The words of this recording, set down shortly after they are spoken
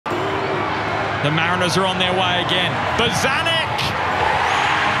The Mariners are on their way again. Bozanic!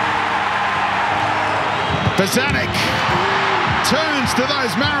 Bozanic turns to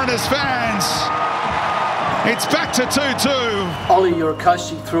those Mariners fans. It's back to 2-2. Ollie, you're a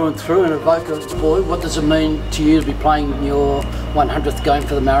coastie through and through and a Avoca boy. What does it mean to you to be playing your 100th game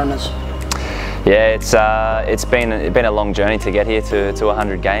for the Mariners? Yeah, it's been a long journey to get here to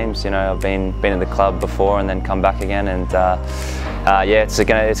 100 games. You know, I've been at the club before and then come back again, and yeah, it's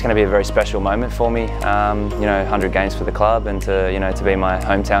gonna be a very special moment for me. You know, 100 games for the club, and to be my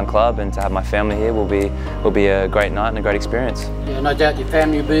hometown club and to have my family here will be a great night and a great experience. Yeah, no doubt your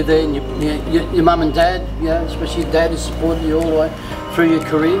family will be there, and your mum and dad, especially your dad, has supported you all the way through your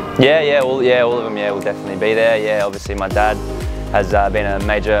career. Yeah, all of them. Yeah, will definitely be there. Yeah, obviously my dad has been a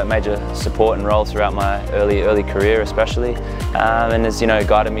major support and role throughout my early career, especially, and has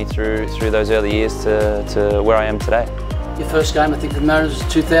guided me through those early years to where I am today. Your first game, I think, the Mariners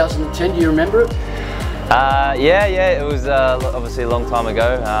was 2010. Do you remember it? Yeah, it was obviously a long time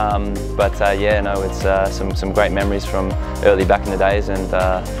ago, but yeah, no, it's some great memories from early back in the days, and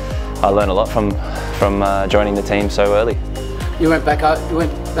I learned a lot from joining the team so early. You went back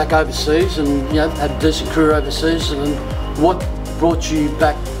overseas and had a decent career overseas, and what brought you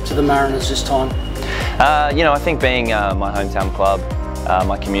back to the Mariners this time? I think being my hometown club,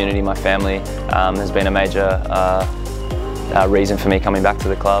 my community, my family has been a major reason for me coming back to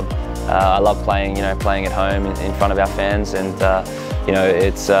the club. I love playing at home in front of our fans, and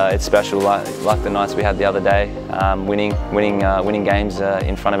it's special, like the nights we had the other day, winning games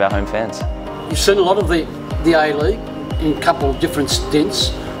in front of our home fans. You've seen a lot of the A-League in a couple of different stints.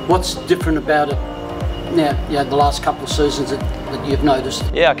 What's different about it now, the last couple of seasons that you've noticed?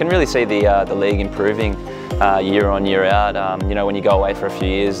 Yeah, I can really see the league improving year on, year out. When you go away for a few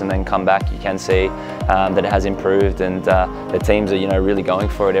years and then come back, you can see that it has improved, and the teams are really going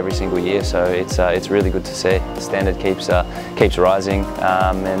for it every single year. So it's really good to see. The standard keeps rising,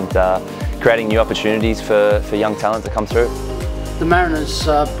 and creating new opportunities for young talent to come through. The Mariners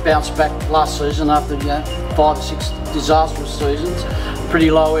bounced back last season after 5 or 6 disastrous seasons, pretty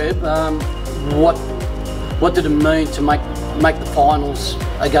low ebb. What did it mean to make the finals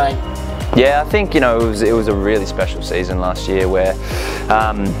again? Yeah, I think it was a really special season last year where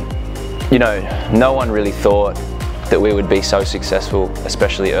no one really thought that we would be so successful,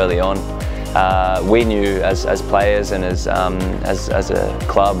 especially early on. We knew as players and as a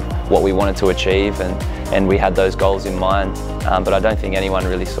club what we wanted to achieve, and we had those goals in mind, but I don't think anyone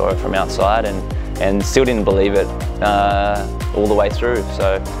really saw it from outside, and still didn't believe it all the way through.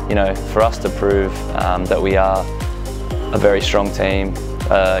 So for us to prove that we are a very strong team,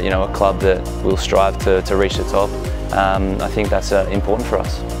 a club that will strive to reach the top, I think that's important for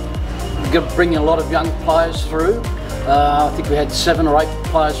us. You've got to bring a lot of young players through. I think we had 7 or 8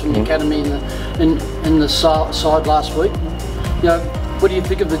 players from the academy in the side last week. What do you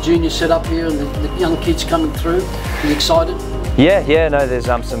think of the junior setup here and the young kids coming through? Are you excited? Yeah, no, there's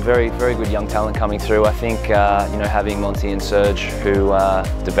some very good young talent coming through. I think having Monty and Serge, who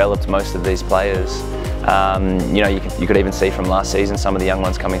developed most of these players. You could even see from last season some of the young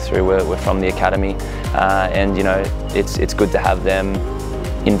ones coming through were from the academy, and it's good to have them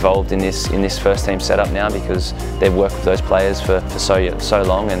involved in this first team setup now, because they've worked with those players for so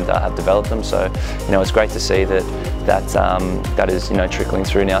long and have developed them. So it's great to see that is trickling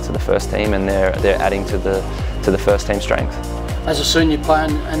through now to the first team, and they're adding to the first team strength. As a senior player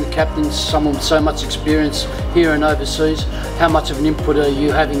and the captain, someone with so much experience here and overseas, how much of an input are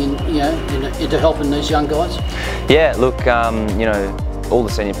you having into helping these young guys? Yeah, look, all the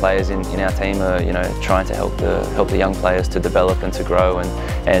senior players in our team are trying to help the young players to develop and to grow,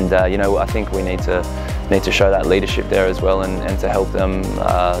 and I think we need to show that leadership there as well, and to help them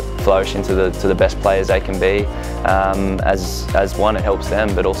flourish into the best players they can be. As one, it helps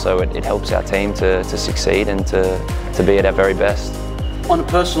them, but also it helps our team to succeed and to be at our very best. On a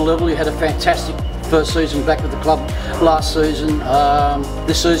personal level, you had a fantastic first season back with the club last season.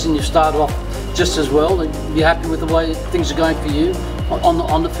 This season you started off just as well. Are you happy with the way things are going for you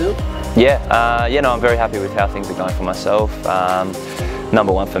on the field? Yeah, I'm very happy with how things are going for myself.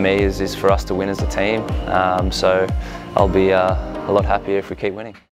 Number one for me is for us to win as a team, so I'll be a lot happier if we keep winning.